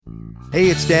Hey,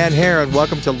 it's Dan Hare, and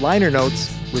welcome to Liner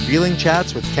Notes, revealing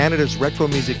chats with Canada's retro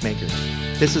music makers.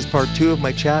 This is part 2 of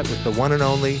my chat with the one and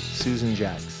only Susan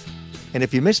Jacks. And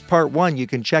if you missed part 1, you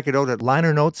can check it out at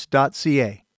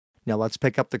linernotes.ca. Now let's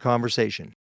pick up the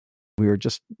conversation. We were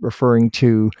just referring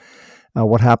to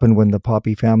what happened when the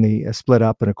Poppy family split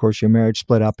up, and of course your marriage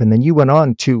split up, and then you went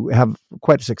on to have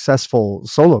quite a successful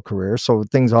solo career. So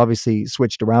things obviously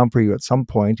switched around for you at some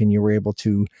point, and you were able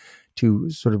to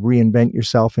sort of reinvent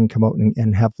yourself and come out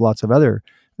and have lots of other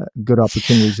good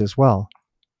opportunities as well.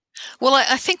 Well,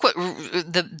 I think what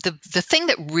the thing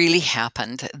that really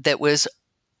happened that was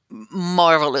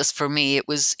marvelous for me, it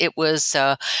was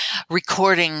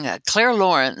recording. Claire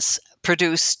Lawrence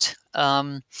produced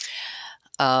an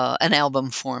album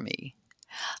for me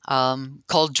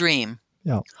called Dream.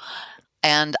 Yeah.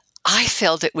 And I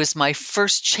felt it was my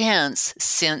first chance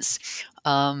since,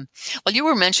 well, you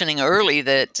were mentioning earlier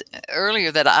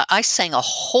that I sang a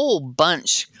whole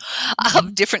bunch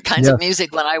of different kinds of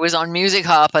music when I was on Music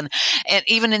Hop and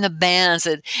even in the bands.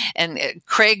 And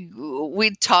Craig,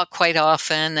 we'd talk quite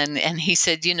often, and he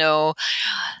said, you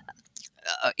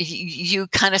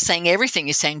kind of sang everything.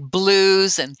 You sang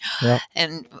blues and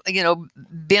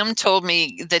Bim told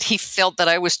me that he felt that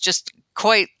I was just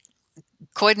quite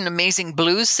an amazing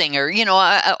blues singer,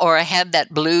 or I had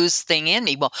that blues thing in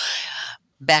me. Well,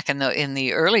 back in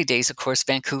the early days, of course,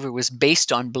 Vancouver was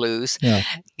based on blues,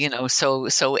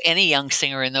 so any young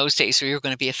singer in those days, you were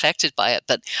going to be affected by it.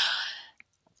 But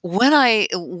when I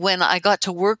got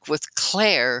to work with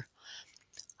Claire,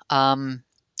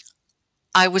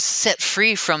 I was set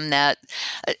free from that.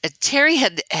 Terry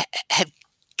had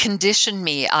conditioned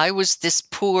me. I was this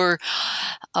poor,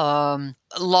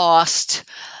 lost,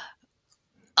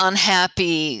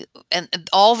 unhappy, and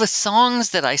all the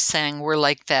songs that I sang were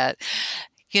like that.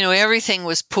 Everything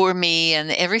was poor me, and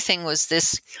everything was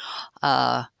this.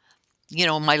 My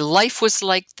life was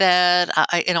like that.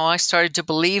 I started to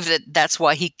believe that that's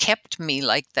why he kept me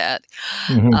like that.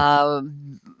 Mm-hmm.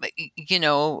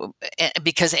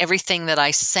 Because everything that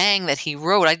I sang that he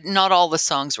wrote, not all the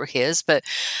songs were his, but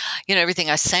everything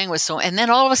I sang was so. And then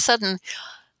all of a sudden,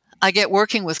 I get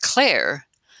working with Claire.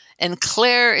 And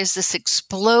Claire is this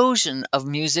explosion of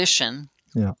musician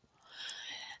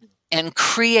and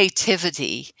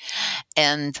creativity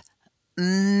and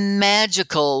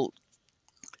magical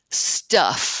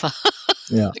stuff.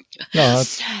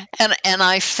 And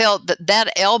I felt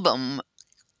that album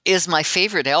is my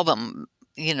favorite album.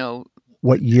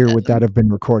 What year would that have been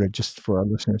recorded, just for our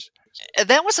listeners?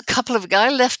 That was I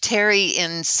left Terry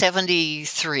in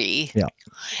 73. Yeah.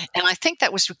 And I think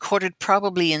that was recorded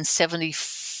probably in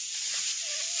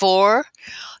 74,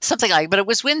 something like, but it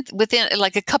was within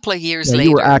like a couple of years later.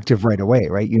 You were active right away,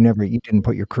 right? You didn't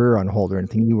put your career on hold or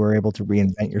anything. You were able to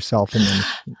reinvent yourself. And then...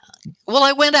 Well,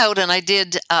 I went out and I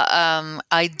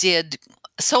did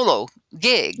solo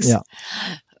gigs. Yeah.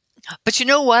 But you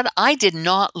know what? I did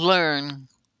not learn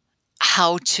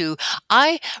how to.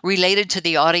 I related to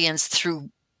the audience through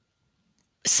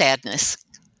sadness.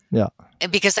 Yeah.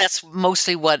 Because that's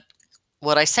mostly what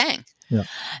I sang. Yeah.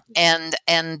 And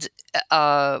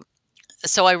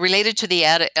so I related to the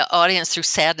audience through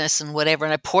sadness and whatever,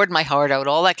 and I poured my heart out,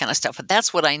 all that kind of stuff. But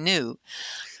that's what I knew.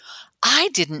 I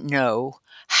didn't know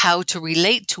how to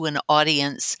relate to an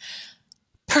audience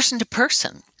person to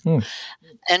person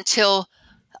until.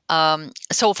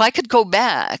 So if I could go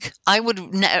back, I would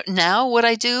now. What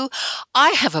I do,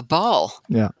 I have a ball.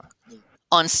 Yeah.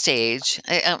 On stage.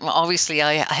 Obviously,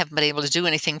 I haven't been able to do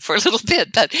anything for a little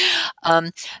bit, but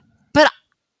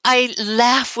I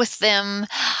laugh with them.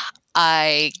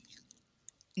 I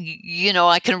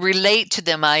can relate to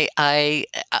them. I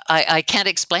can't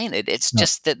explain it. It's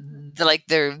just that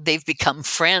they've become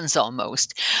friends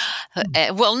almost.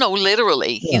 Well, no,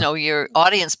 literally. Your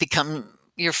audience become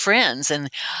your friends, and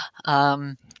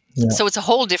so it's a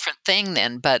whole different thing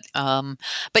then. But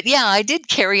yeah, I did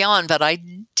carry on, but I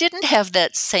didn't have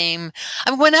that same.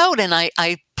 I went out and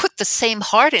I put the same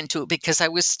heart into it because I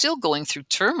was still going through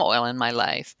turmoil in my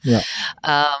life. Yeah.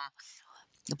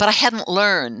 But I hadn't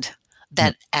learned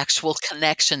that actual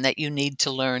connection that you need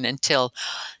to learn until,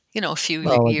 a few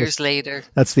years later.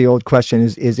 That's the old question: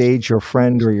 is age your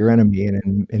friend or your enemy?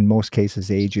 And in most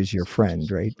cases, age is your friend,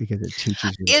 right? Because it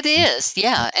teaches you. It is,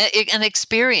 yeah. An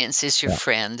experience is your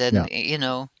friend, and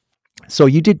So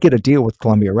you did get a deal with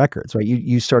Columbia Records, right?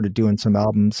 You started doing some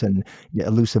albums, and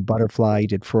Elusive Butterfly, you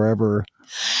did Forever.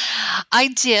 I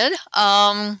did.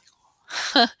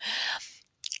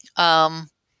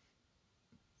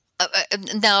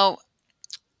 Now,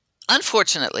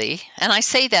 unfortunately, and I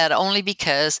say that only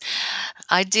because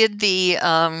I did the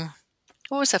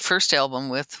what was that first album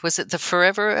with? Was it the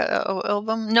Forever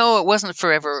album? No, it wasn't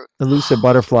Forever. Elusive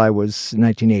Butterfly was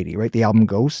 1980, right? The album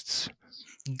Ghosts.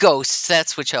 Ghosts,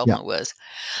 that's which album Yeah. it was.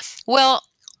 Well,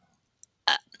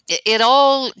 it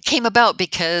all came about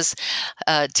because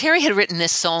Terry had written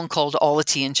this song called All the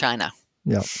Tea in China.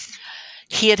 Yeah.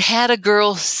 He had had a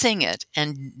girl sing it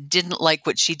and didn't like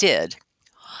what she did.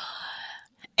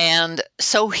 And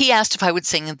so he asked if I would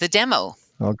sing the demo.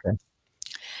 Okay.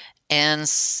 And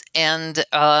so,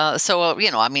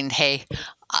 I mean, hey,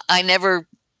 I never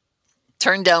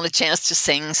turned down a chance to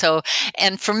sing. So,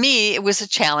 and for me, it was a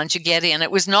challenge to get in.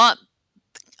 It was not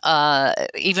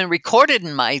even recorded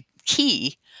in my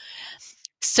key.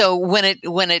 So when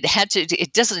it had to,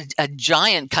 it does a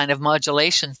giant kind of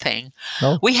modulation thing.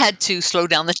 No. We had to slow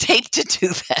down the tape to do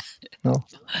that. No.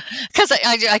 Because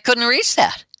I couldn't reach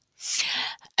that.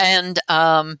 And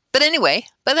but anyway,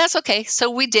 but that's okay.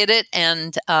 So we did it,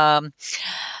 and but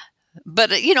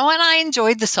and I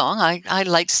enjoyed the song. I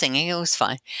liked singing. It was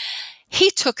fine. He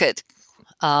took it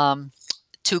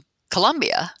to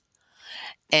Columbia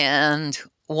and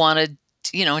wanted,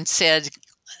 and said,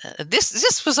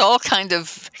 this was all kind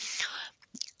of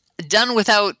done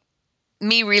without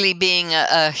me really being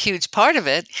a huge part of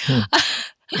it.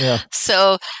 Yeah.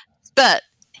 So, but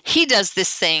he does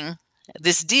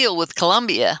this deal with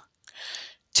Columbia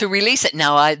to release it.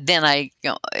 Now, I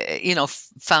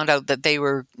found out that they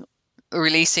were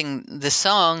releasing the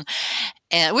song,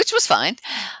 which was fine.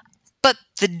 But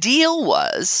the deal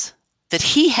was that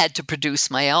he had to produce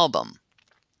my album.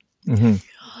 Mm-hmm.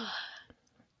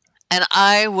 And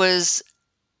I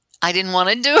didn't want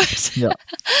to do it. Yeah.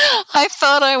 I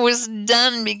thought I was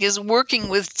done because working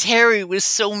with Terry was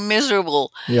so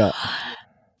miserable. Yeah.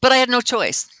 But I had no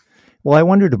choice. Well, I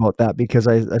wondered about that because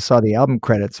I saw the album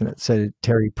credits and it said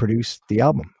Terry produced the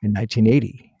album in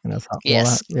 1980. And I thought,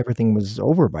 yes, well, everything was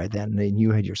over by then. And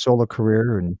you had your solo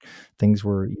career and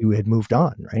you had moved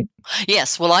on, right?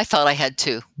 Yes. Well, I thought I had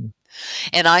too.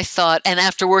 And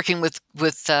after working with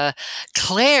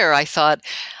Claire, I thought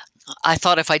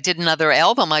if I did another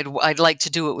album, I'd like to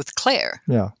do it with Claire.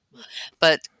 Yeah.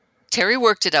 But Terry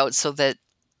worked it out so that,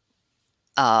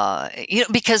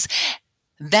 because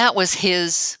that was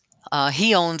his,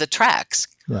 he owned the tracks.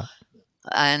 Yeah.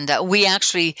 And we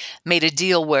actually made a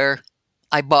deal where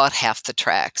I bought half the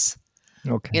tracks.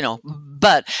 Okay.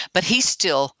 But he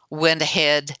still went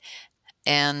ahead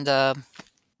and, and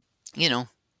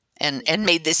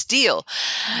made this deal.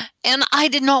 And I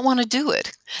did not want to do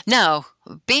it. Now,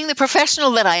 being the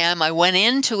professional that I am, I went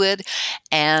into it,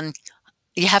 and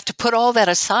you have to put all that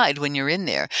aside when you're in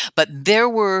there. But there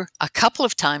were a couple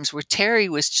of times where Terry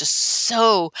was just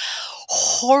so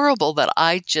horrible that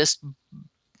I just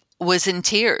was in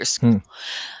tears.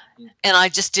 And I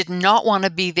just did not want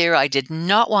to be there. I did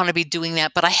not want to be doing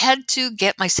that. But I had to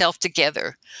get myself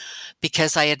together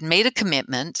because I had made a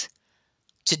commitment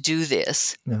to do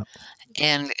this. Yeah.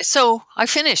 And so I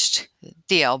finished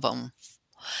the album.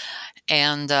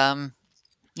 And,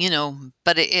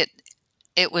 but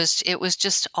it was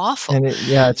just awful. And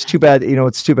it's too bad.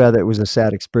 It's too bad that it was a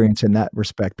sad experience in that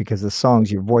respect because the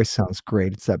songs, your voice sounds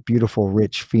great. It's that beautiful,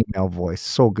 rich female voice,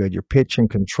 so good. Your pitch and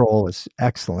control is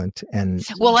excellent. And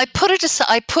well, I put it aside.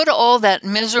 I put all that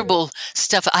miserable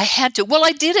stuff. I had to. Well,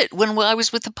 I did it when I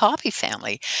was with the Poppy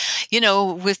family,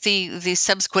 with the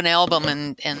subsequent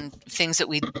album and things that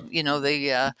we,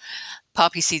 the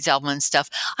Poppy Seeds album and stuff.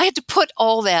 I had to put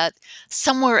all that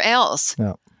somewhere else.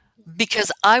 Yeah.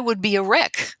 Because I would be a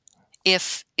wreck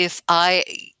if I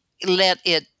let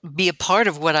it be a part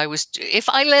of what I was. If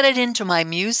I let it into my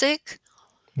music,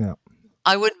 yeah,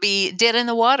 I would be dead in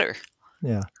the water.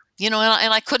 Yeah, and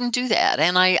I couldn't do that,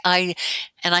 and I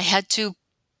had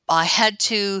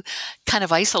to kind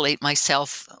of isolate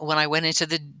myself when I went into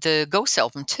the Ghost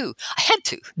album too. I had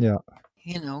to. Yeah.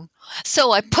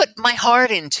 So I put my heart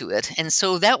into it. And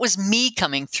so that was me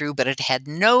coming through, but it had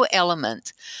no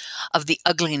element of the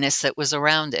ugliness that was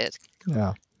around it.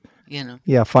 Yeah.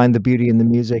 Yeah, find the beauty in the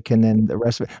music and then the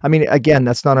rest of it. I mean, again,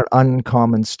 that's not an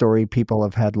uncommon story. People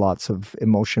have had lots of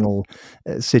emotional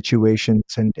situations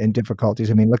and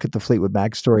difficulties. I mean, look at the Fleetwood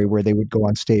Mac story where they would go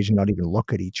on stage and not even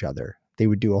look at each other. They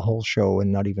would do a whole show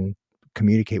and not even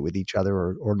communicate with each other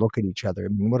or look at each other. I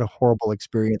mean, what a horrible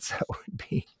experience that would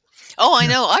be. Oh, I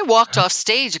know. I walked off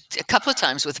stage a couple of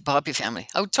times with the Poppy family.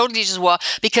 I would totally just walk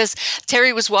because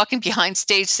Terry was walking behind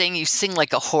stage saying, "You sing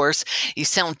like a horse. You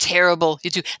sound terrible.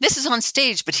 You do." This is on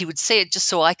stage, but he would say it just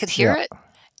so I could hear it.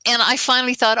 And I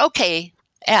finally thought, okay,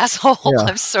 asshole. Yeah.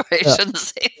 I'm sorry. I shouldn't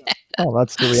say that. Oh,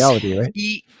 that's the reality, right?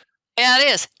 Yeah, it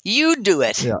is. You do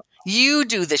it. Yeah. You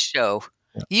do the show.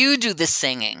 Yeah. You do the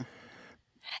singing.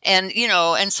 And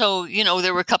and so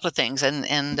there were a couple of things, and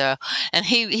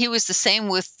he was the same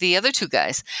with the other two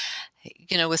guys,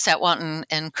 with Satwant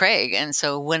and Craig. And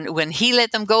so when he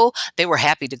let them go, they were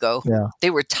happy to go. Yeah. They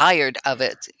were tired of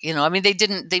it. I mean, they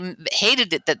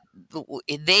hated it that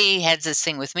they had this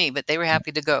thing with me, but they were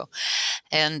happy to go.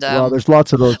 And Well, there's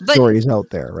lots of those but stories out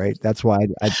there, right? That's why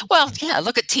well, yeah,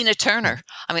 look at Tina Turner.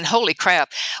 I mean, holy crap!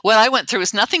 What I went through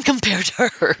is nothing compared to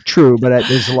her. true, but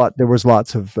there was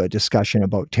lots of discussion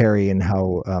about Terry and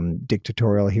how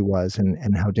dictatorial he was,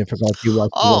 and how difficult he was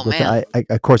to Oh work with. man,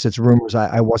 Of course, it's rumors.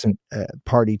 I wasn't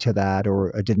party to that,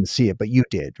 or I didn't see it, but you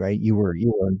did, right? You were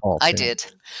involved I in it. did.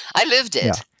 I lived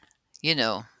Yeah. it. You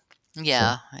know. So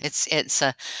Yeah, it's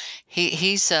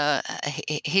he's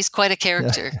quite a yeah.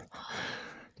 character.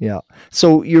 Yeah.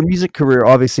 So your music career,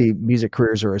 obviously, music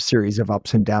careers are a series of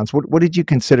ups and downs. What did you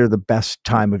consider the best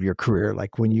time of your career?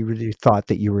 Like when you really thought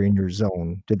that you were in your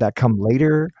zone? Did that come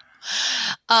later?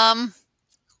 Um,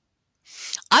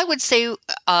 I would say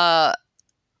uh,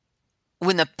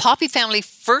 when the Poppy family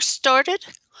first started,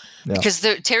 Yeah. because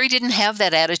Terry didn't have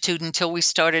that attitude until we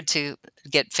started to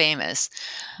get famous.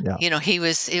 Yeah. He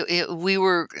was. We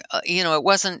were.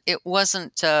 It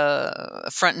wasn't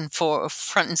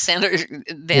front and center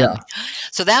then. Yeah.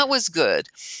 So that was good.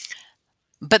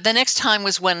 But the next time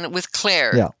was with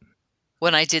Claire, Yeah.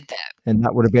 when I did that. And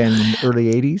that would have been early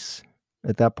 80s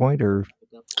at that point, or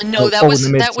No, that in the was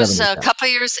mid that was 70s. a Yeah. couple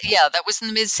of years. Yeah, that was in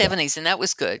the mid Yeah. '70s, and that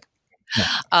was good. Yeah.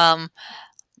 Um,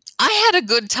 I had a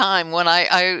good time when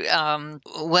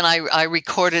I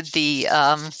recorded the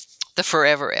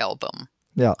Forever album.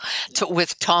 Yeah.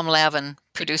 With Tom Lavin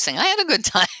producing. I had a good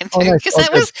time Oh, too, nice. because Oh,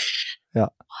 that good. was Yeah.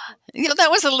 that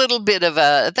was a little bit of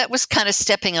that was kind of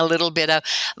stepping a little bit of.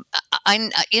 I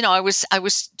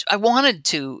wanted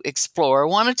to explore. I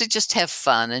wanted to just have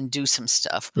fun and do some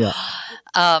stuff. Yeah.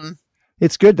 Um,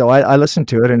 It's good though. I listened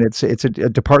to it, and it's a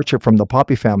departure from the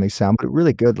Poppy family sound, but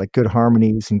really good, like good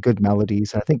harmonies and good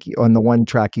melodies. I think on the one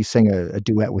track you sing a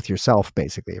duet with yourself,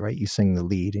 basically, right? You sing the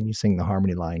lead and you sing the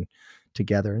harmony line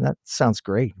together, and that sounds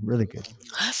great. Really good.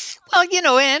 well,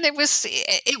 and it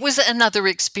was another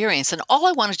experience, and all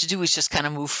I wanted to do was just kind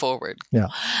of move forward. Yeah.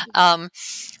 Um,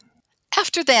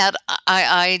 After that,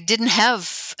 I didn't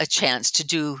have a chance to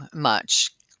do much.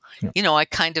 Yeah.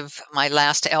 My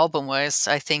last album was,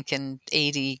 I think, in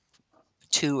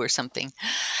 '82 or something.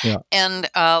 Yeah. And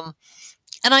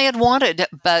I had wanted,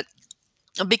 but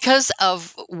because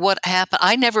of what happened,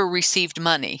 I never received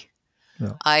money.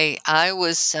 Yeah. I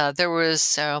was there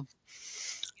was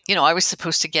I was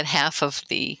supposed to get half of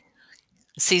the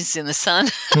Seasons in the Sun,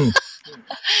 Hmm.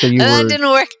 So and that didn't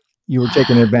work. you were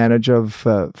taken advantage of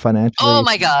financially. Oh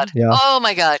my God! Yeah. Oh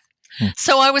my God! Hmm.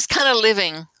 So I was kind of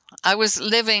living. I was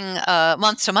living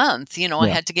month to month. I Yeah.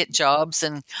 had to get jobs,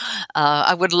 and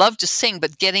I would love to sing,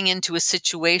 but getting into a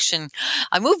situation.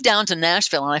 I moved down to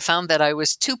Nashville, and I found that I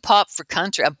was too pop for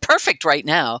country. I'm perfect right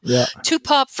now. Yeah. Too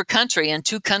pop for country and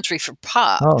too country for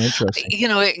pop. Oh,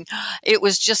 interesting. It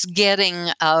was just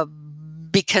getting.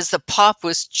 Because the pop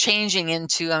was changing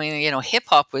into, hip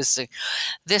hop was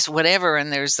this whatever,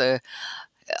 and there's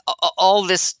all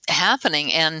this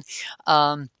happening, and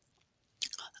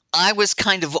I was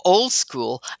kind of old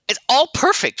school. It's all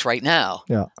perfect right now.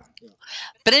 Yeah.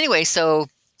 But anyway, so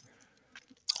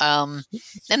and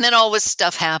then all this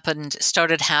stuff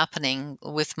started happening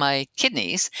with my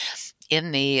kidneys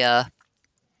in the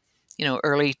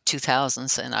early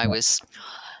 2000s, and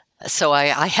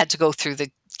I had to go through the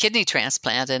kidney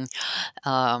transplant, and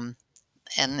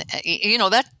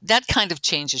that kind of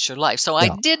changes your life. So I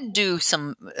Yeah. did do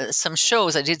some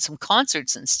shows. I did some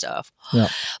concerts and stuff. Yeah.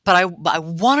 But I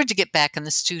wanted to get back in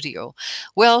the studio.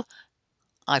 Well,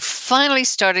 I finally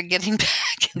started getting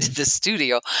back into the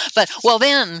studio. But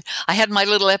then I had my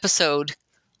little episode,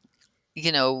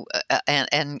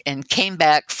 and came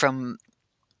back from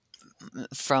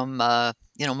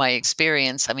my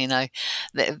experience. I mean,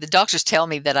 the doctors tell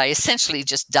me that I essentially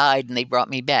just died, and they brought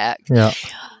me back. Yeah.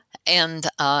 And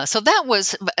so that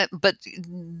was, but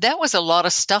that was a lot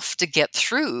of stuff to get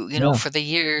through, Yeah. for the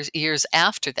years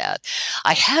after that.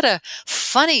 I had a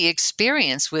funny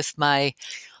experience with my.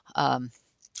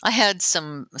 I had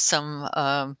some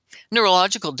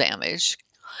neurological damage,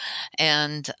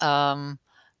 and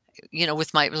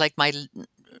with my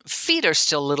feet are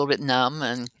still a little bit numb,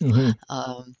 and Mhm.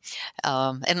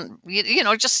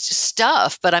 just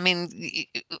stuff. But I mean,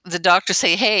 the doctors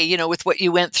say, hey, with what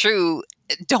you went through,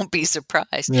 don't be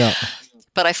surprised. Yeah.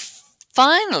 But I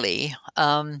finally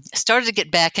started to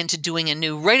get back into doing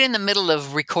right in the middle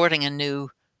of recording a new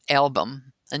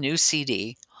album, a new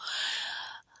CD.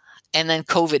 And then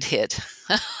COVID hit.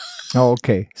 Oh,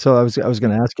 okay. So I was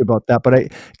going to ask you about that,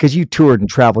 but because you toured and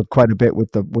traveled quite a bit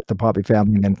with the Poppy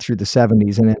family, and then through the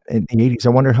 '70s and in the '80s. I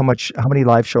wonder how many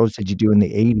live shows did you do in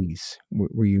the '80s?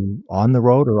 Were you on the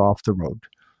road or off the road?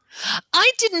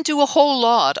 I didn't do a whole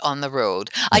lot on the road.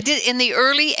 I Yeah. did in the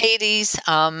early '80s.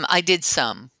 I did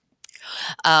some,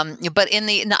 but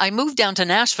I moved down to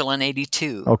Nashville in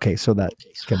 '82, Okay, so that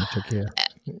kind of took you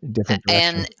a different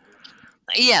and direction.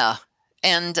 yeah,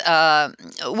 and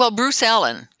well, Bruce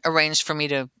Allen arranged for me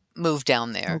to move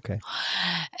down there, Okay.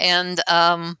 and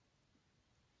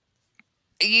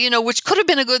which could have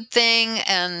been a good thing,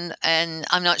 and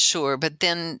I'm not sure. But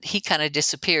then he kind of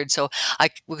disappeared, so I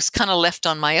was kind of left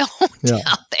on my own Yeah.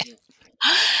 down there.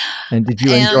 And did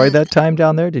you enjoy And that time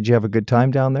down there? Did you have a good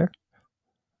time down there?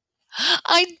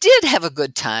 I did have a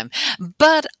good time,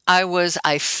 but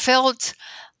I felt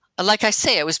like I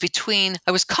say, I was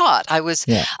caught. I was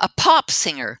Yeah. a pop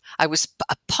singer. I was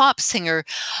a pop singer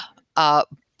uh,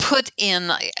 put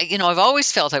in, I've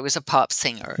always felt I was a pop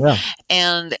singer. Yeah.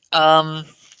 And, um,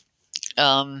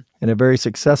 And a very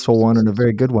successful one and a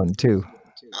very good one too.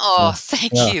 oh, Yeah.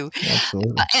 thank Yeah. you.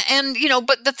 Absolutely. And,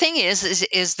 but the thing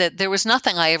is that there was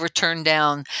nothing I ever turned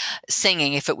down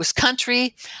singing. If it was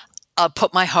country, I'll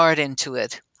put my heart into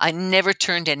it. I never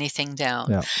turned anything down.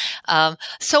 Yeah.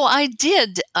 So I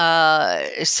did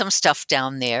some stuff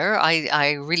down there.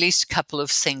 I released a couple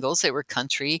of singles. They were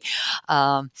country.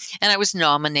 And I was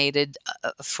nominated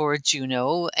for a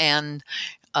Juno and,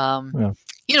 Yeah.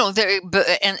 there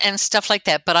and stuff like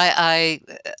that. But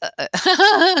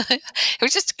it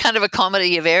was just kind of a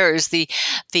comedy of errors. The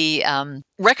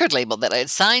record label that I had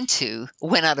signed to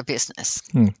went out of business.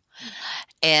 Hmm.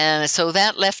 And so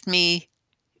that left me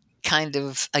kind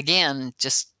of, again,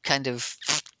 just kind of,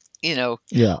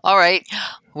 Yeah. all right,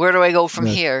 where do I go from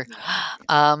That, here?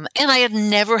 And I had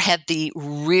never had the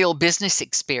real business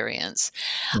experience.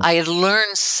 yeah. I had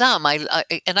learned some, and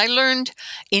I learned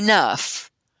enough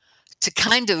to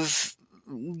kind of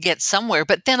get somewhere,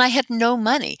 but then I had no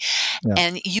money. Yeah.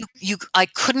 And I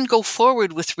couldn't go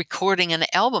forward with recording an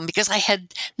album because I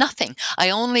had nothing. I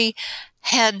only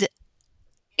had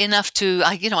enough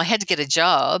I had to get a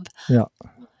job Yeah.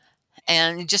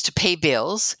 and just to pay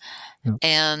bills, Yeah.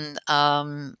 and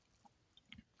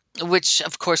which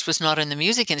of course was not in the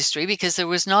music industry because there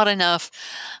was not enough.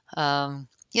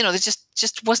 There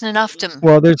just wasn't enough to.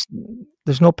 Well,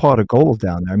 there's no pot of gold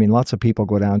down there. I mean, lots of people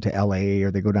go down to LA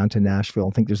or they go down to Nashville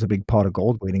and think there's a big pot of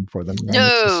gold waiting for them, and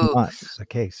it's just No, not the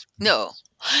case. no.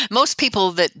 Most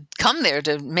people that come there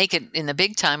to make it in the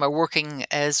big time are working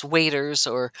as waiters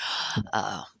or,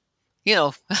 uh,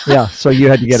 Yeah, so you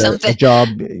had to get a something. job,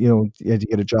 you had to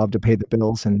get a job to pay the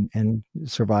bills and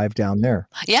survive down there.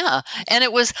 Yeah, and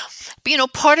it was,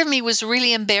 part of me was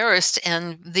really embarrassed,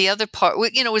 and the other part,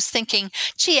 was thinking,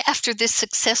 gee, after this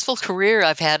successful career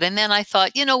I've had, and then I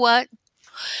thought, you know what?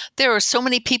 There are so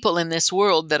many people in this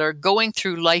world that are going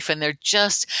through life, and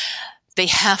they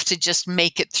have to just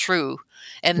make it through,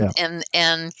 and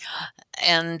Yeah.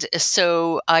 and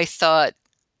so I thought,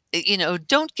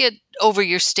 don't get over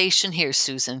your station here,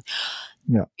 Susan.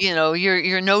 Yeah.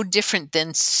 You're no different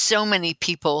than so many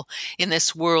people in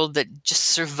this world that just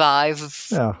survive.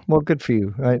 Yeah. Well, good for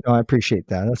you. I appreciate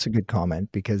that. That's a good comment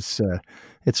because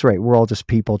it's right. We're all just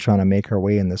people trying to make our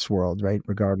way in this world, right?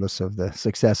 Regardless of the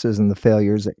successes and the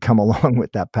failures that come along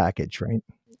with that package, right?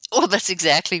 Well, that's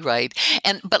exactly right.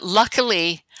 But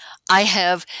luckily,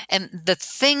 and the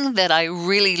thing that I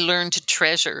really learned to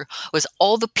treasure was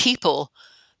all the people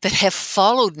that have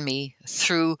followed me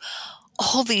through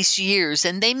all these years,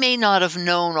 and they may not have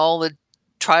known all the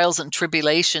trials and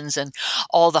tribulations and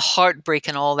all the heartbreak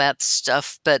and all that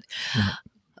stuff, but Yeah.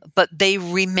 they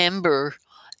remember,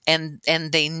 and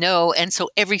they know, and so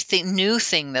everything new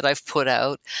thing that I've put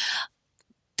out,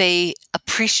 they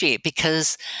appreciate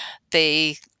because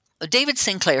they David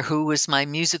Sinclair, who was my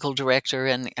musical director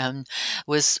and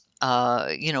was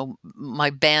my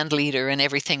band leader and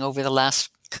everything over the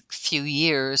last few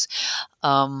years,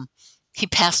 he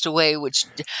passed away, which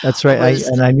That's right.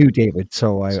 was I knew David,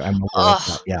 so I'm aware of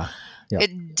that. oh, Yeah. Yeah.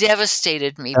 it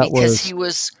devastated me That because was he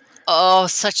was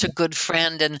such a good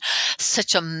friend and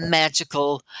such a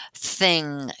magical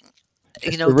thing,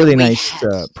 just a that really we nice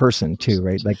had. person too,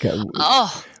 right? Like,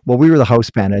 Oh, well, we were the house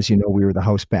band, as you know. We were the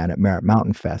house band at Merritt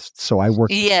Mountain Fest. So I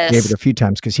worked with David yes, a few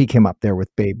times because he came up there with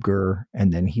Babe Gurr,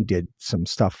 and then he did some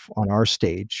stuff on our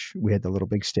stage. We had the little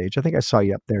big stage. I think I saw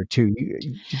you up there too. Yeah.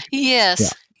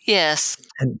 yes, yes.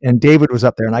 And David was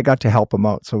up there, and I got to help him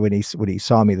out. So when he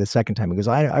saw me the second time, he goes,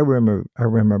 "I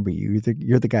remember you.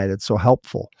 You're the guy that's so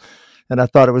helpful." And I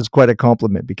thought it was quite a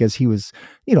compliment because he was,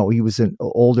 he was an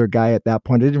older guy at that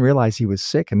point. I didn't realize he was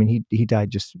sick. I mean, he died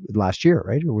just last year,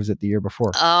 right? Or was it the year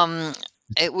before?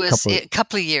 It was Couple of, a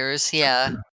couple of years.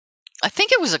 Yeah. I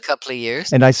think it was a couple of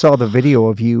years. and I saw the video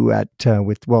of you at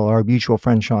with our mutual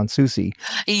friend Sean Susie.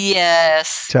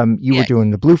 Yes. You were doing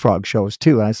the Blue Frog shows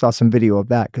too, and I saw some video of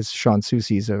that because Sean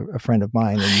Susie is a friend of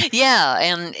mine. And yeah,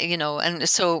 and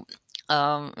so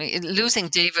losing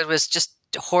David was just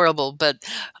horrible, but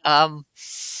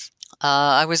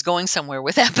I was going somewhere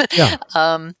with that. But yeah,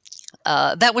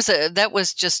 that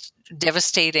was just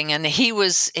devastating, and he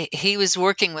was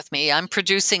working with me. I'm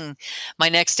producing my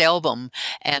next album,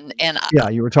 and yeah,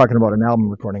 you were talking about an album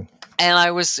recording. And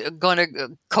I was going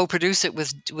to co-produce it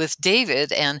with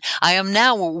David, and I am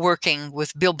now working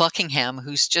with Bill Buckingham,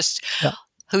 who's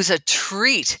a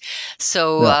treat.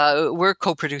 So we're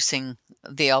co-producing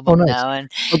the album now.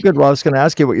 And good. Well, I was going to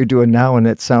ask you what you're doing now, and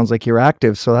it sounds like you're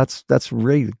active. So that's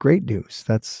really great news.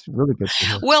 That's really good to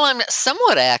hear. Well, I'm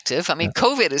somewhat active. I mean,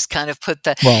 COVID has kind of put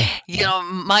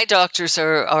my doctors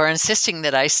are insisting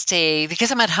that I stay because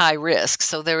I'm at high risk.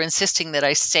 So they're insisting that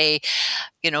I stay,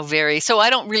 so I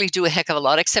don't really do a heck of a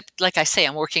lot, except, like I say,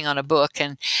 I'm working on a book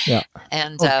and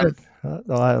good.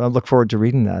 I look forward to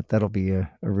reading that. That'll be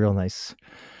a real nice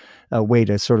way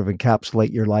to sort of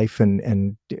encapsulate your life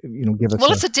and give us.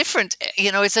 Well, it's a different,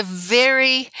 it's a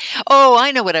very. Oh,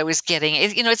 I know what I was getting.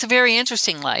 It's a very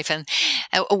interesting life, and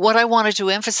what I wanted to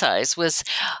emphasize was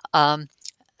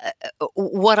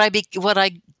what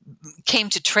I came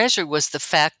to treasure was the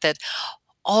fact that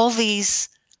all these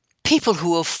people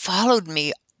who have followed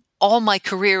me all my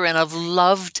career and have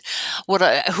loved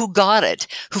who got it,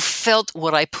 who felt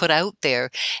what I put out there,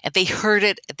 and they heard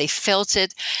it, they felt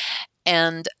it,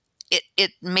 and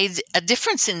it made a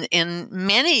difference in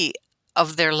many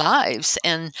of their lives.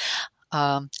 And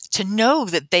to know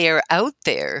that they are out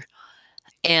there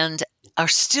and are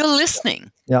still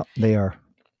listening. Yeah, they are.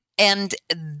 And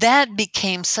that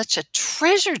became such a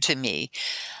treasure to me.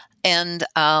 And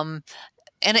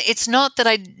it's not that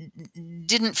I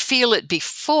didn't feel it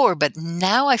before, but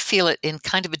now I feel it in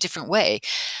kind of a different way.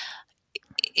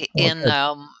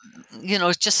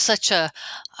 It's just such a.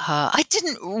 I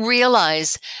didn't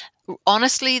realize,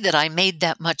 honestly, that I made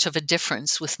that much of a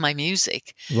difference with my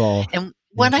music. Well, and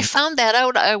when I found that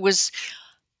out, I was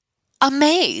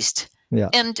amazed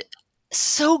and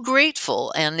so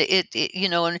grateful. And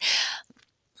and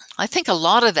I think a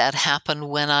lot of that happened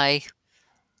when I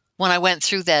went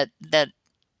through that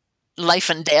life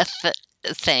and death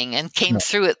thing and came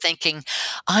through it thinking,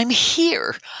 I'm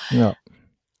here. Yeah.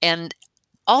 And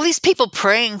all these people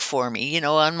praying for me,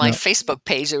 on my Facebook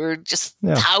page, there were just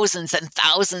thousands and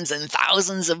thousands and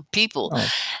thousands of people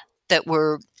that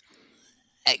were,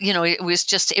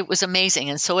 it was amazing.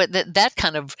 And so that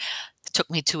kind of took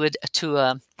me to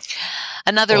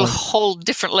another whole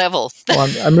different level. Well,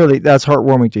 I'm really, that's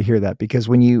heartwarming to hear that, because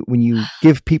when you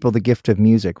give people the gift of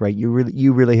music, right, you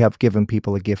really have given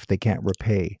people a gift they can't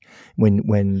repay.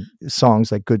 When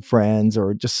songs like Good Friends,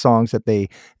 or just songs that they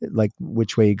like,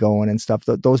 Which Way You Going and stuff,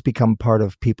 those become part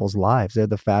of people's lives. They're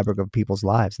the fabric of people's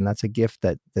lives, and that's a gift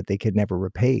that they could never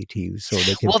repay to you. So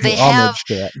they can pay homage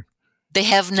to that. They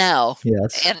have now.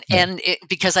 Yes.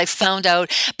 Because I found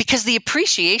out, because the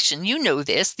appreciation,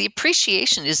 the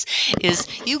appreciation is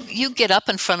you get up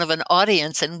in front of an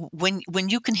audience, and when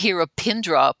you can hear a pin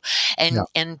drop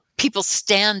and people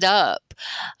stand up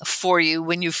for you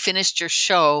when you finished your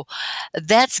show,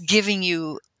 that's giving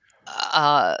you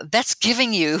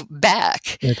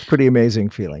back. It's a pretty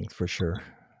amazing feeling, for sure.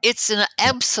 It's an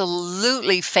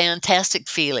absolutely fantastic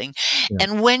feeling. Yeah.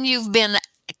 And when you've been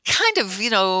kind of,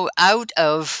 out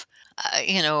of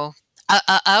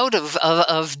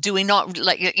doing,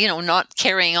 not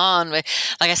carrying on, like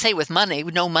I say, with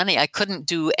no money, I couldn't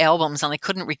do albums and I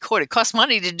couldn't record. It cost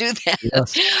money to do that.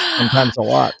 Yes, sometimes a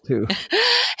lot too.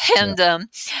 And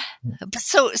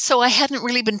so I hadn't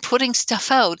really been putting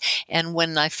stuff out. And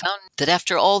when I found that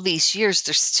after all these years,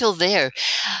 they're still there,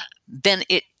 then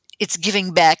it's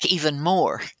giving back even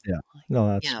more. Yeah, no,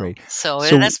 that's great. So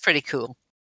that's pretty cool.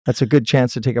 That's a good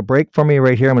chance to take a break for me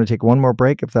right here. I'm going to take one more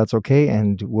break, if that's okay,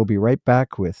 and we'll be right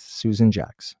back with Susan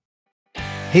Jacks.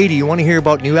 Hey, do you want to hear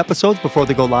about new episodes before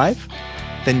they go live?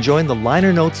 Then join the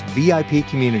Liner Notes VIP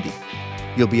community.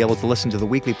 You'll be able to listen to the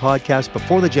weekly podcast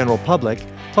before the general public,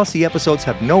 plus the episodes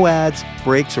have no ads,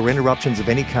 breaks, or interruptions of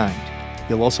any kind.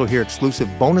 You'll also hear exclusive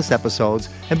bonus episodes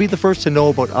and be the first to know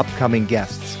about upcoming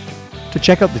guests. To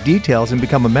check out the details and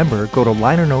become a member, go to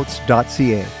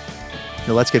linernotes.ca.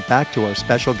 Now let's get back to our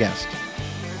special guest.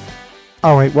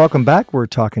 All right, welcome back. We're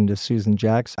talking to Susan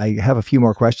Jacks. I have a few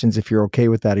more questions if you're okay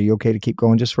with that. Are you okay to keep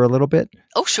going just for a little bit?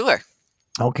 Oh, sure.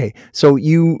 Okay. So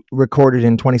you recorded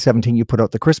in 2017, you put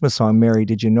out the Christmas song, Mary,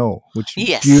 Did You Know? Which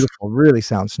Yes. beautiful, really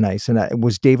sounds nice. And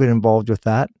was David involved with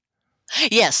that?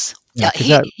 Yes. Yeah, Yeah, because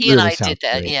that he and really I did sounds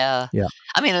that, great. yeah. Yeah.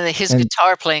 I mean, his And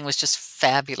guitar playing was just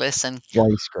fabulous, and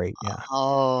voice great. Yeah.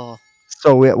 oh,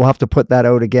 So we'll have to put that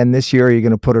out again this year. Are you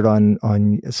going to put it on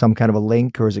some kind of a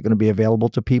link, or is it going to be available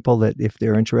to people that if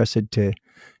they're interested to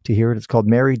hear it? It's called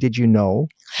Mary, Did You Know?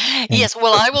 And yes,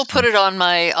 well, I will Christmas put song.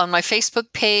 it on my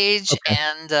Facebook page, Okay.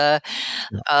 and,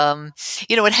 Yeah.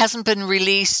 it hasn't been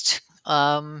released,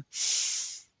 in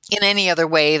any other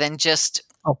way than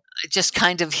Oh, just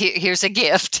kind of here's a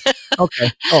gift.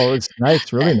 okay. Oh, it's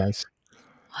nice. Really nice.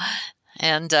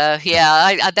 And, Yeah. yeah,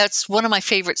 I that's one of my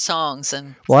favorite songs,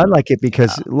 and Well, I like it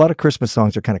because uh, a lot of Christmas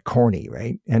songs are kind of corny,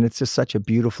 right? And it's just such a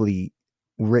beautifully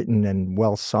written and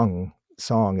well sung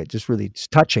song. It's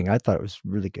touching. I thought it was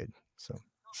really good. So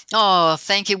oh,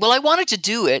 thank you. Well, I wanted to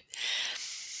do it,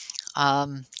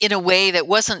 in a way that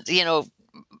wasn't,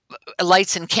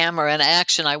 lights and camera and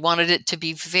action. I wanted it to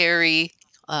be very,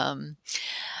 um,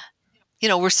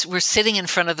 we're sitting in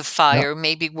front of the yeah, fire.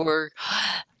 Maybe we're,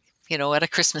 at a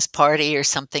Christmas party or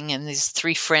something, and these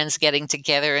three friends getting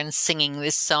together and singing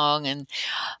this song, and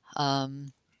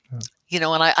um, yeah,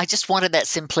 and I just wanted that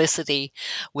simplicity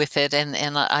with it, and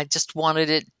I just wanted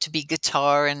it to be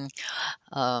guitar, and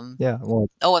yeah. Well,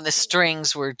 oh, and the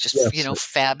strings were just yes,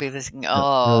 fabulous. yeah,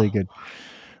 Oh really good.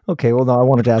 Okay, well, no, I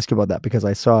wanted to ask you about that because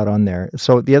I saw it on there.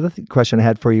 So the other question I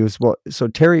had for you is, well, so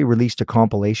Terry released a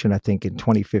compilation, I think, in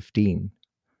 2015.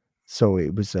 So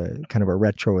it was a kind of a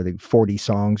retro, I think 40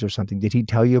 songs or something. Did he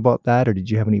tell you about that, or did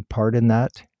you have any part in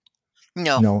that?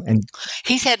 no, And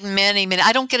he's had many, many.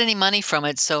 I don't get any money from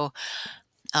it, so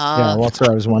yeah, uh, well, that's what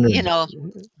I was you wondering. know,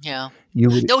 yeah. You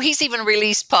would, No, he's even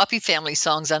released Poppy Family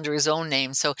songs under his own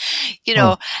name. So, you huh?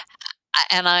 know,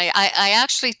 and I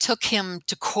actually took him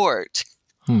to court.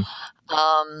 Hmm.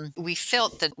 We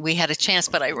felt that we had a chance,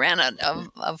 but I ran out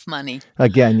of money.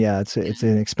 Again, yeah, it's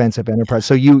an expensive enterprise.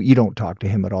 So you don't talk to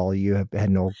him at all. You have had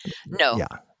no, No, yeah,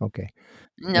 okay,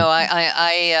 no,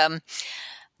 and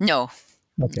no,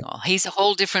 okay, no. He's a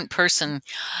whole different person,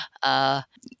 than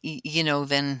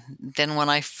when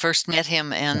I first met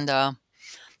him. yeah, And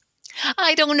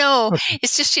I don't know. okay,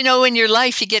 It's just, in your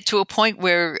life, you get to a point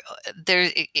where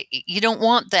you don't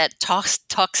want that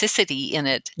toxicity in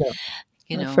it, yeah.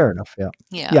 you know? Fair enough. Yeah.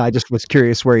 Yeah. Yeah. I just was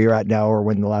curious where you're at now or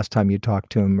when the last time you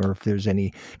talked to him or if there's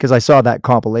any, because I saw that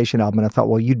compilation album and I thought,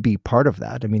 well, you'd be part of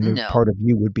that. I mean, No, part of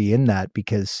you would be in that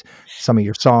because some of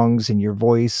your songs and your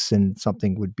voice and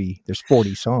something would be, there's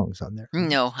 40 songs on there.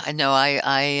 no, I know.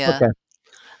 Okay.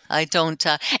 I don't,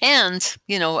 and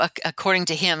according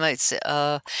to him, it's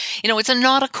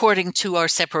not according to our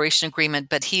separation agreement,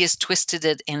 but he has twisted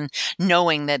it in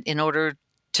knowing that in order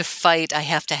to fight, I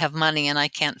have to have money, and I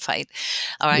can't fight.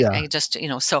 All right, Yeah. I just,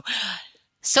 so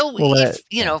Well, if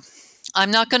yeah.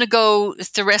 I'm not going to go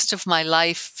the rest of my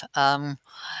life.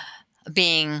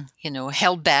 Being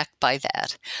held back by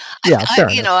that. Yeah. Fair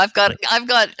enough. I've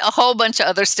got a whole bunch of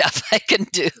other stuff I can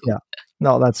do. Yeah.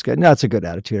 No, that's good. No, that's a good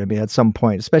attitude. I mean, at some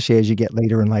point, especially as you get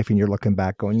later in life and you're looking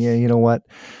back going, yeah, you know what?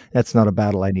 That's not a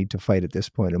battle I need to fight at this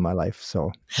point in my life.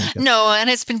 So I think that's, No,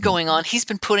 and it's been yeah. going on. He's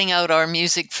been putting out our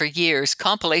music for years,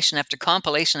 compilation after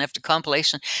compilation after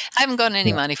compilation. I haven't gotten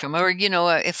any Yeah. money from him, or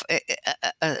if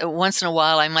once in a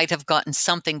while I might have gotten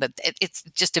something, but it's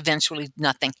just eventually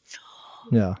nothing.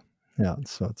 Yeah. Yeah.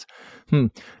 So it's, hmm.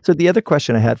 So the other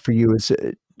question I had for you is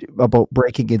about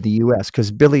breaking in the US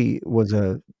because Billy was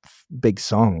a big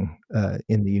song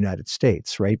in the United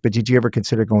States, right? But did you ever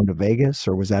consider going to Vegas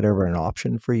or was that ever an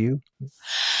option for you?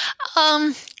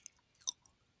 Um,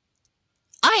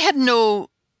 I had no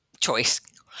choice.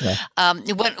 Yeah.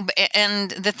 What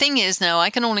and the thing is now I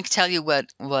can only tell you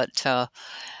what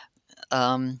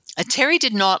Terry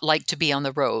did not like to be on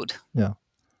the road. Yeah.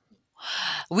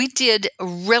 We did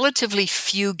relatively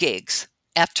few gigs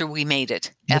after we made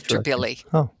it, after Interesting. Billy.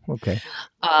 Oh, okay.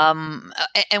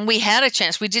 And we had a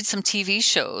chance. We did some TV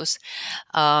shows,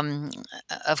 um,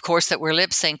 of course, that were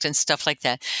lip synced and stuff like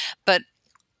that. But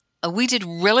we did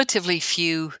relatively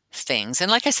few things. And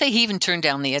like I say, he even turned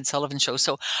down the Ed Sullivan Show.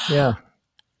 So Yeah.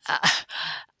 uh,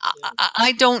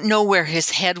 I don't know where his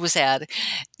head was at.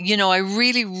 I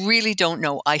really, really don't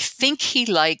know. I think he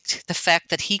liked the fact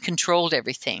that he controlled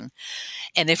everything.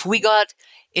 And if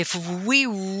we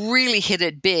really hit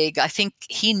it big, I think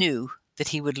he knew that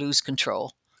he would lose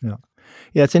control. Yeah.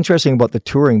 Yeah, it's interesting about the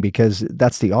touring because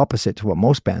that's the opposite to what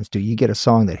most bands do. You get a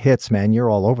song that hits, man, you're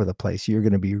all over the place. You're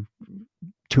going to be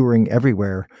touring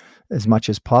everywhere as much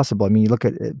as possible. I mean, you look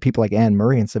at people like Anne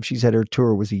Murray and stuff. She said her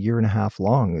tour was a year and a half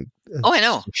long. Oh, I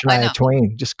know. I Shania know.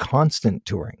 Twain, just constant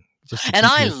touring. just to And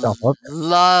keep I yourself out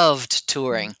loved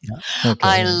touring. there. Yeah. Okay.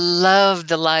 I loved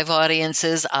the live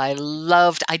audiences. I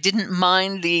didn't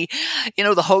mind the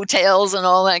hotels and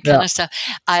all that kind Yeah. of stuff.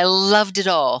 I loved it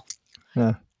all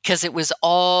Yeah. because it was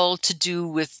all to do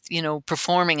with,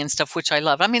 performing and stuff, which I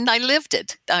loved. I mean, I lived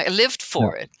it. I lived Yeah.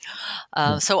 for it.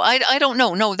 Yeah. So I don't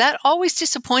know. No, that always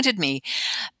disappointed me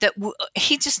that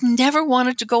he just never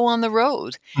wanted to go on the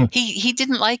road. Hmm. He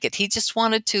didn't like it. He just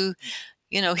wanted to,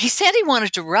 he said he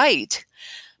wanted to write,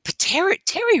 but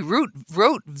Terry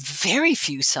wrote very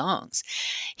few songs.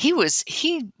 He would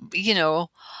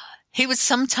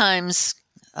sometimes,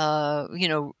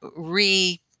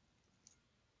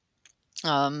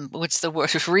 what's the word?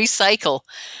 Recycle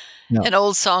Yeah. an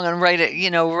old song and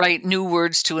write new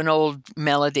words to an old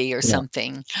melody or Yeah.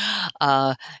 something,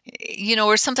 or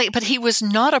something. But he was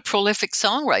not a prolific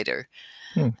songwriter.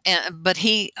 Hmm. But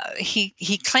he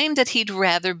claimed that he'd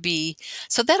rather be.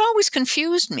 So that always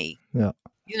confused me. Yeah.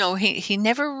 He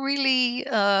never really.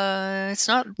 It's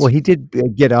not. Well, he did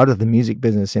get out of the music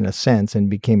business in a sense and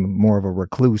became more of a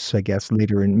recluse, I guess,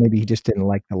 later. And maybe he just didn't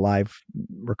like the live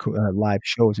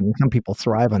shows. I mean, some people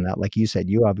thrive on that, like you said.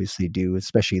 You obviously do,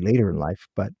 especially later in life.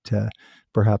 But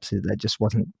perhaps that just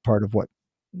wasn't part of what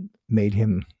made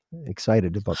him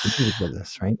excited about the music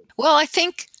business, right? Well, I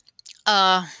think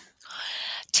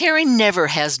Terry never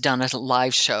has done a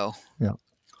live show Yeah.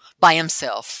 by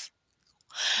himself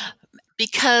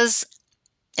because,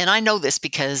 and I know this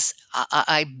because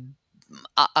I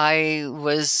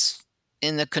was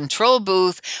in the control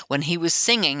booth when he was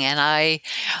singing, and I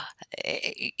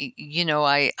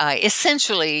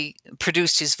essentially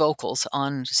produced his vocals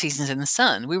on Seasons in the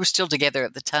Sun. We were still together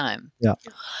at the time. Yeah.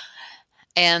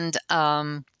 And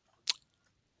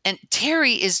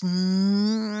Terry is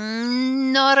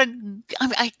not a.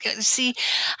 I see.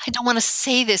 I don't want to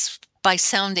say this by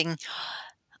sounding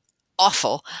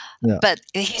awful, Yeah. but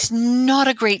he's not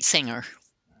a great singer.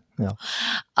 Yeah.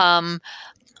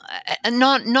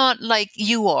 Not like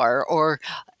you are, or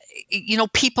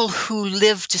people who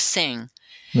live to sing.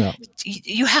 Yeah.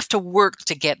 You have to work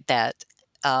to get that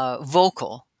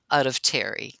vocal out of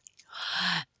Terry,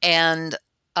 and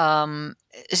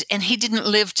he didn't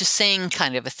live to sing,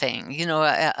 kind of a thing.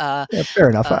 Yeah, fair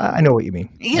enough. I know what you mean.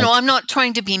 I'm not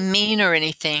trying to be mean or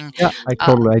anything. Yeah, I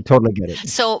totally get it.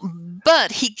 So,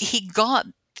 but he got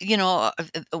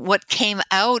what came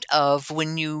out of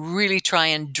when you really try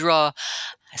and draw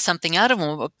something out of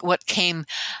him. What came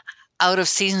out of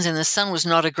Seasons in the Sun was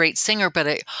not a great singer,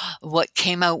 but what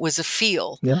came out was a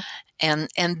feel. Yeah. And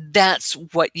that's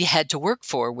what you had to work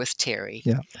for with Terry.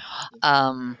 Yeah.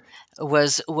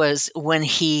 Was when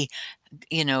he,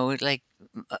 don't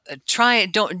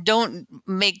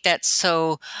make that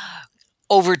so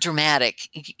over dramatic.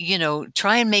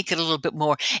 Try and make it a little bit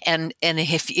more. And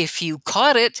if you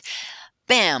caught it,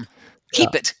 bam,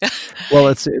 keep it. Well,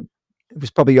 it was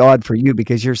probably odd for you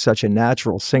because you're such a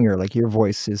natural singer. Like your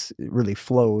voice it really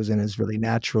flows and is really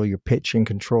natural. Your pitch and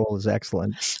control is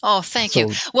excellent. Oh, thank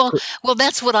you. Well,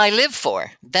 that's what I live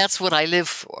for. That's what I live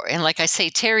for. And like I say,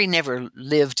 Terry never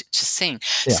lived to sing.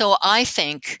 Yeah. So I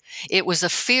think it was a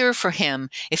fear for him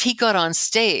if he got on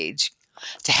stage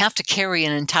to have to carry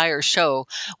an entire show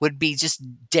would be just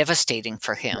devastating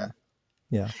for him.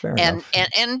 Yeah, fair enough.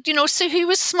 And so he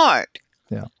was smart.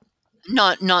 Yeah.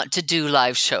 Not to do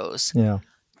live shows. Yeah.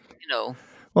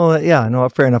 Well, yeah, no,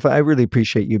 fair enough. I really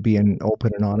appreciate you being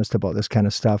open and honest about this kind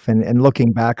of stuff. And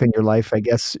looking back on your life, I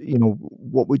guess,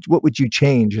 what would you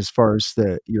change as far as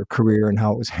your career and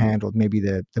how it was handled? Maybe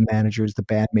the managers, the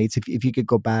bandmates. If you could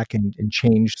go back and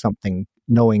change something,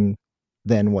 knowing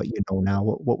then what you know now,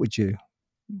 what would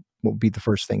be the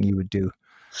first thing you would do?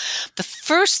 The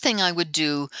first thing I would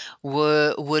do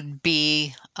would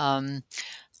be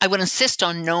I would insist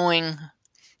on knowing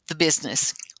the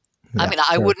business. Yeah, I mean,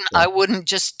 I wouldn't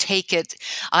just take it.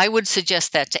 I would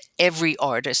suggest that to every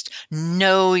artist.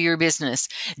 Know your business.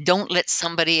 Don't let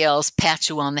somebody else pat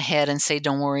you on the head and say,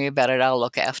 "Don't worry about it. I'll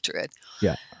look after it."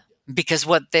 Yeah. Because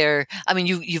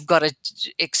you've got to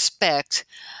expect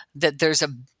that there's a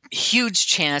huge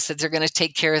chance that they're going to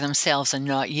take care of themselves and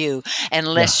not you,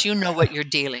 unless you know what you're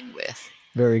dealing with.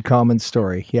 Very common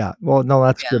story. Yeah. Well, no,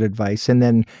 that's good advice. And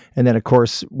then of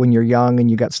course, when you're young and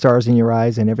you got stars in your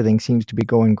eyes and everything seems to be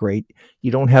going great,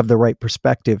 you don't have the right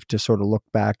perspective to sort of look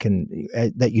back and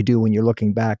that you do when you're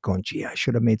looking back going, gee, I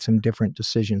should have made some different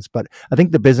decisions. But I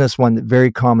think the business one,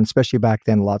 very common, especially back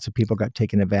then, lots of people got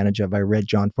taken advantage of. I read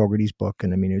John Fogerty's book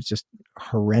and I mean, it was just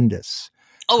horrendous.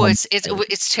 Oh, Um,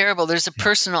 it's terrible. There's a yeah,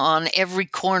 person on every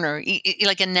corner,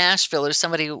 like in Nashville, there's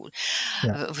somebody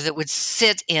yeah, that would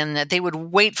sit in. They would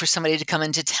wait for somebody to come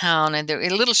into town, and there,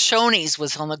 Little Shoney's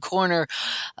was on the corner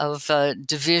of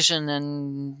Division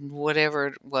and whatever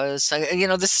it was,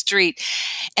 the street,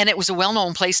 and it was a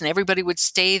well-known place, and everybody would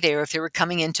stay there if they were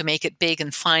coming in to make it big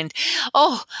and find,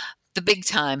 oh, the big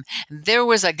time. There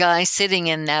was a guy sitting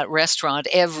in that restaurant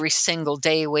every single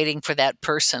day waiting for that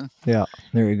person yeah.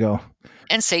 There you go.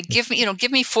 and say, give me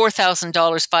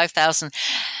 $4,000, 5,000,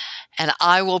 and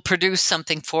I will produce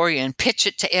something for you and pitch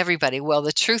it to everybody. Well,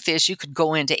 the truth is you could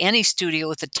go into any studio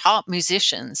with the top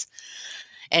musicians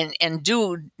and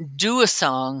do a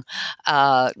song,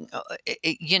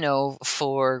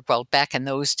 for, well, back in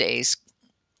those days,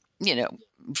 you know,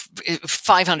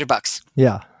 $500.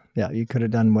 Yeah. Yeah, you could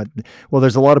have done what. Well,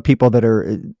 there's a lot of people that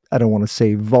are. I don't want to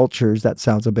say vultures. That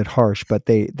sounds a bit harsh, but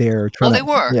they're Oh, trying they to.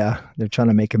 were. Yeah, they're trying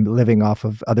to make a living off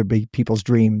of other big people's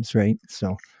dreams, right?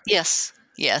 So. Yes.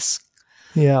 Yes.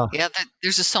 Yeah. Yeah.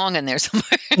 There's a song in there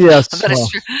somewhere. Yes. But it's Well.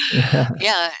 true. Yeah.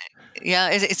 Yeah. Yeah.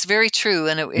 It's very true.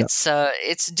 And Yeah.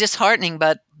 it's disheartening,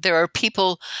 but there are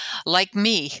people like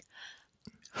me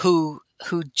who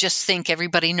just think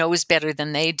everybody knows better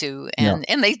than they do, Yeah.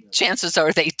 and they, chances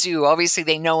are they do. Obviously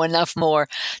they know enough more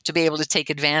to be able to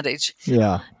take advantage.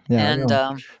 Yeah. Yeah. And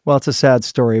No. Well, it's a sad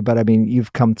story, but I mean,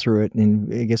 you've come through it,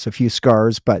 and I guess a few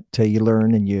scars, but you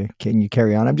learn and you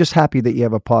carry on. I'm just happy that you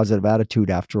have a positive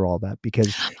attitude after all that,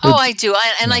 because oh, it, I do.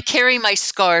 yeah, I carry my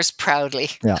scars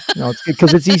proudly. yeah, no, it's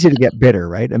because it's easy to get bitter,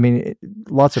 right? I mean,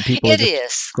 lots of people are It just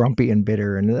is. grumpy and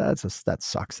bitter, and that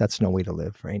sucks. That's no way to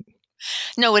live, right?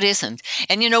 No, it isn't.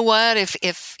 And you know what,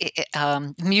 if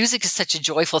music is such a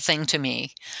joyful thing to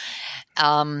me.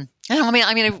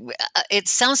 It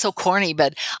sounds so corny,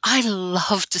 but I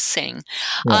love to sing.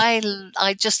 Yeah,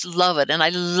 I just love it, and I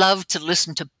love to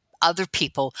listen to other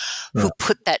people yeah, who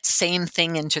put that same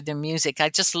thing into their music. I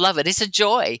just love it. It's a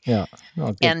joy. yeah.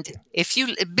 Oh, good. And if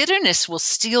you bitterness will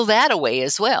steal that away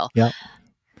as well. Yeah,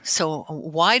 So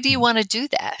why do you want to do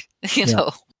that? You yeah.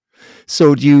 know.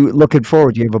 So, do you looking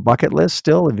forward? Do you have a bucket list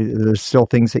still? There's still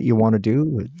things that you want to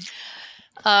do?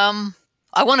 Um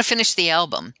I want to finish the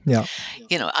album. Yeah.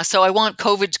 So I want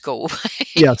COVID to go away.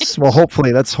 Yes. Well,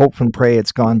 hopefully, let's hope and pray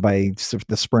it's gone by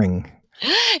the spring.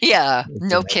 Yeah,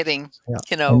 It's, no kidding. yeah.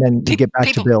 You And know, then you get back to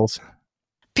people bills.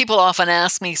 people often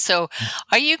ask me, "So,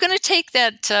 are you going to take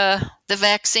that the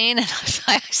vaccine?" And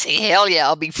I say, "Hell yeah,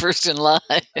 I'll be first in line."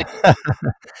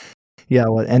 Yeah,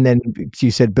 well, and then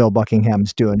you said Bill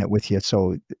Buckingham's doing it with you,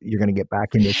 so you're gonna get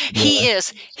back into studio. He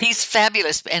is. He's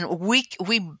fabulous, and we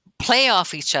play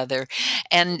off each other,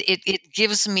 and it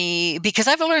gives me, because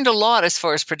I've learned a lot as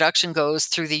far as production goes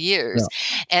through the Yeah, years,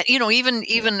 and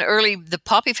even early the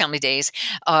Poppy Family days,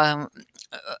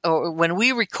 or when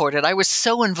we recorded, I was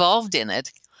so involved in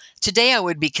it. Today, I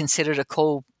would be considered a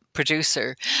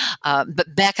co-producer,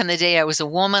 but back in the day, I was a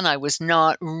woman. I was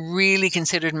not really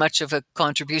considered much of a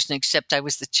contribution, except I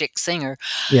was the chick singer,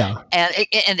 yeah,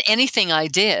 and anything I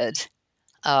did,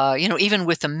 even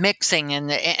with the mixing and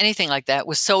anything like that,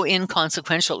 was so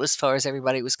inconsequential as far as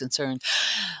everybody was concerned.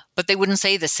 But they wouldn't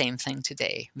say the same thing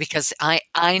today, because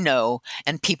I know,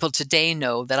 and people today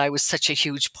know, that I was such a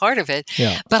huge part of it.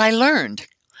 yeah, But I learned.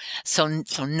 So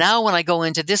now when I go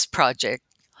into this project,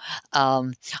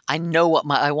 I know what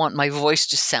I want my voice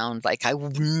to sound like. I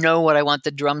know what I want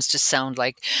the drums to sound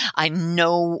like. I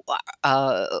know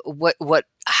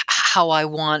how I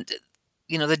want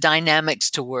the dynamics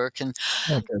to work and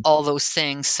okay. all those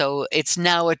things. So it's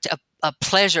now a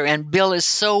pleasure, and Bill is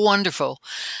so wonderful.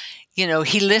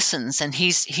 He listens, and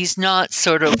he's not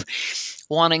sort of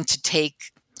wanting to take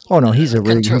Oh, no,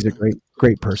 control. he's a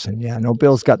great person. Yeah, no,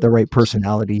 Bill's got the right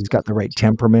personality. He's got the right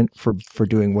temperament for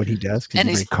doing what he does, because And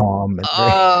he's very he's calm and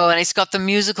very and he's got the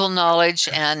musical knowledge,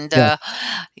 and yeah,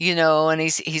 and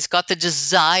he's got the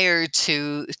desire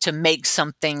to make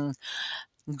something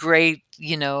great,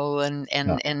 yeah,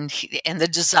 and the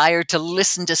desire to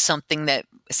listen to something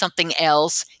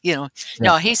else. yeah,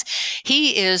 No,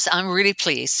 he is. I'm really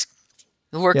pleased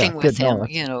yeah, working with good. No,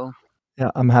 him. that's yeah,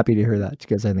 I'm happy to hear that,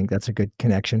 because I think that's a good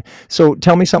connection. So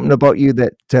tell me something about you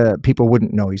that people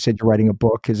wouldn't know. You said you're writing a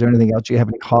book. Is there anything else? Do you have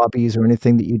any hobbies or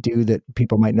anything that you do that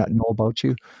people might not know about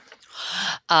you?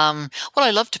 Well, I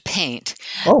love to paint.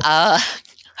 Oh, Uh,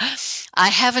 I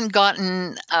haven't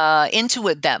gotten into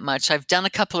it that much. I've done a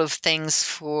couple of things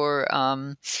for,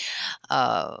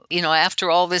 after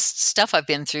all this stuff I've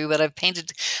been through, but I've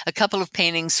painted a couple of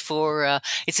paintings for,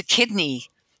 it's a kidney,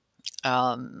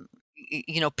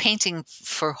 painting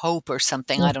for hope or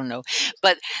something. I oh, don't know.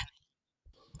 But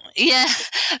Yeah.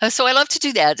 So I love to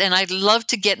do that, and I'd love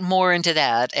to get more into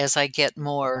that as I get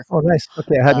more. Oh, nice.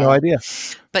 Okay, I had no Uh, idea.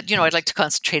 but I'd like to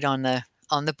concentrate on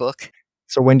the book.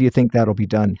 So when do you think that'll be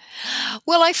done?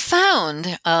 Well, I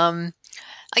found,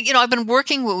 I've been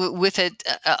working with it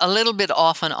a little bit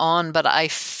off and on, but I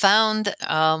found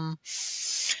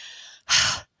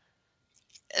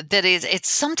that it's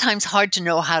sometimes hard to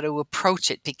know how to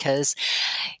approach it because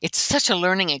it's such a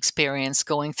learning experience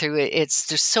going through it.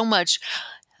 There's so much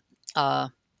uh,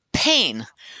 pain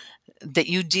that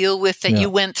you deal with that Yeah. you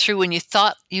went through and you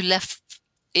thought you left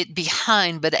it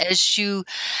behind, but as you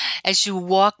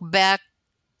walk back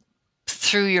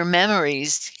through your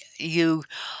memories, you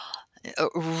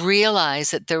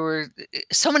realize that there were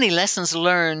so many lessons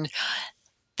learned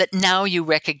that now you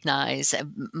recognize,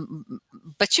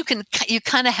 but you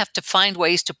kind of have to find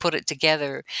ways to put it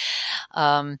together,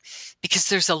 um, because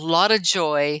there's a lot of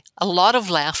joy, a lot of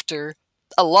laughter,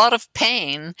 a lot of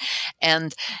pain,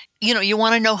 and you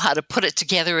want to know how to put it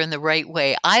together in the right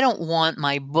way. I don't want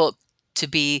my book to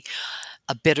be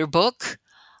a bitter book.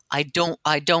 I don't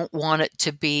want it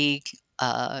to be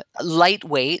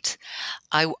lightweight.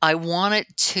 I want it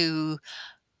to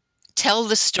tell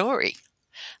the story.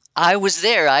 I was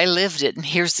there, I lived it, and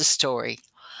here's the story.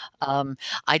 Um,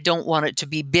 I don't want it to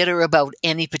be bitter about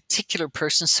any particular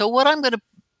person. So what I'm going to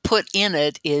put in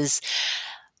it is,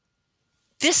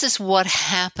 this is what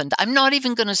happened. I'm not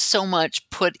even going to so much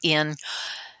put in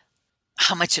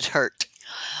how much it hurt,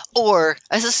 or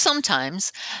as a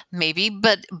sometimes maybe,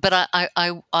 but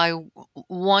I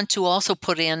want to also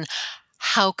put in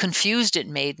how confused it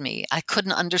made me. I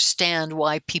couldn't understand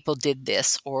why people did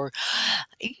this, or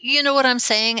you know what I'm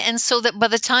saying. And so that by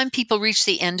the time people reach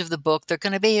the end of the book, they're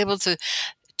going to be able to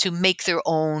make their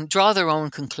own, draw their own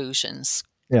conclusions.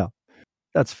 Yeah.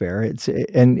 That's fair.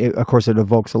 Of course, it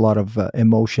evokes a lot of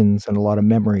emotions and a lot of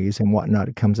memories and whatnot.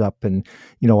 It comes up, and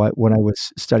when I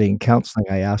was studying counseling,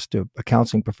 I asked a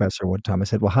counseling professor one time. I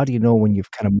said, "Well, how do you know when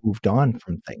you've kind of moved on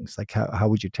from things? Like, how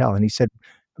would you tell?" And he said,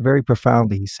 very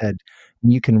profoundly, he said,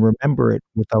 "You can remember it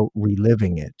without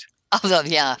reliving it." Oh,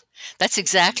 yeah, that's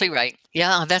exactly right.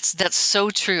 Yeah, that's so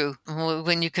true.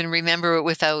 When you can remember it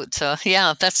without,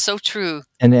 yeah, that's so true.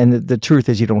 And the truth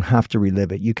is, you don't have to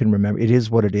relive it. You can remember it is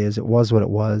what it is. It was what it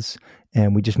was,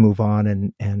 and we just move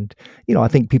on. I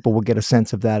think people will get a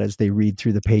sense of that as they read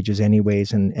through the pages,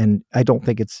 anyways. And I don't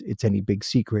think it's any big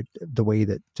secret the way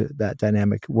that that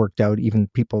dynamic worked out. Even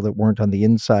people that weren't on the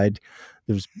inside,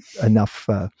 there's enough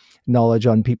knowledge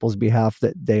on people's behalf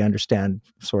that they understand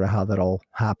sort of how that all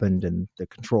happened and the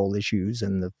control issues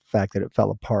and the fact that it fell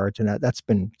apart. And that's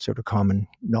been sort of common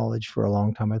knowledge for a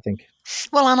long time, I think.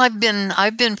 Well, and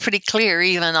I've been pretty clear.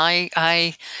 Even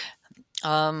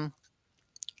um,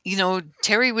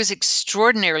 Terry was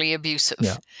extraordinarily Yeah,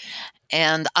 abusive,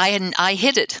 and I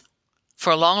hid it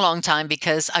for a long, long time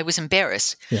because I was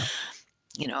embarrassed. yeah,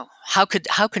 How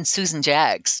can Susan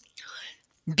Jaggs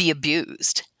be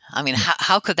abused? I mean, yeah,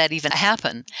 how could that even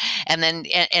happen? And then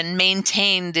and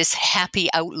maintain this happy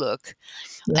outlook,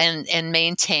 yeah, and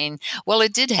maintain, well,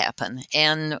 it did happen.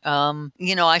 And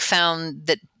I found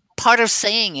that part of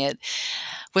saying it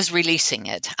was releasing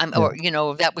it. yeah.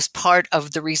 That was part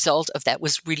of the result of that,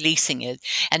 was releasing it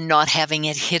and not having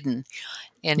it hidden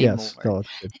Yes, anymore. no,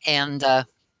 that's good. And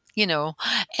you know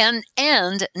and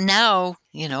now,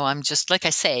 I'm just like I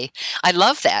say, I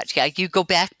love that. Yeah, you go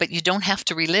back, but you don't have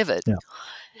to relive it. Yeah,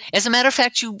 As a matter of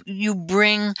fact, you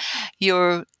bring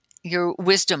your your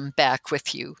wisdom back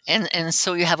with you, and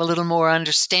so you have a little more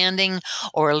understanding,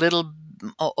 or a little,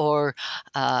 or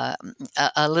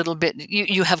a little bit.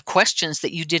 You have questions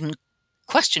that you didn't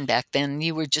question back then.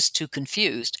 You were just too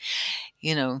confused.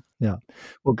 You know. yeah.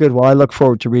 Well, good. Well, I look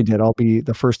forward to reading it. I'll be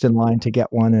the first in line to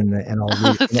get one, and I'll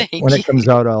read it Oh, when thank it you. comes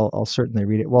out. I'll certainly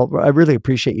read it. Well, I really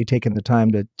appreciate you taking the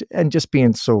time and just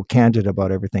being so candid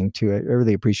about everything too. I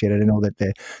really appreciate it. I know that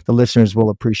the listeners will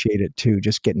appreciate it too.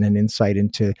 Just getting an insight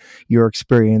into your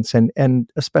experience and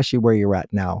especially where you're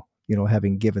at now.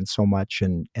 Having given so much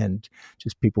and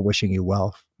just people wishing you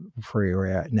well for where you're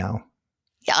at now.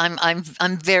 Yeah,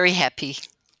 I'm very happy,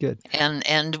 Good. and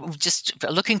just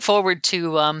looking forward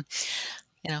to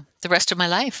the rest of my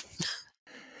life.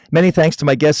 Many thanks to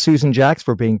my guest, Susan Jacks,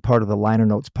 for being part of the Liner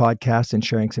Notes podcast and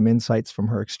sharing some insights from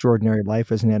her extraordinary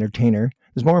life as an entertainer.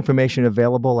 There's more information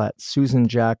available at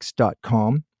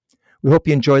susanjacks.com. We hope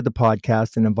you enjoyed the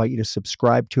podcast and invite you to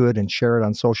subscribe to it and share it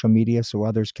on social media so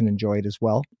others can enjoy it as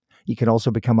well. You can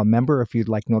also become a member if you'd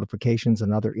like notifications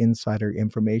and other insider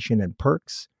information and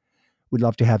perks. We'd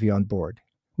love to have you on board.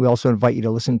 We also invite you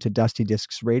to listen to Dusty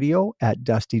Discs Radio at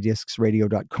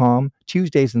dustydiscsradio.com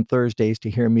Tuesdays and Thursdays to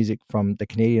hear music from the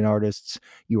Canadian artists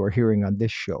you are hearing on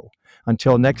this show.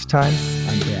 Until next time,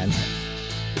 I'm Dan Hare.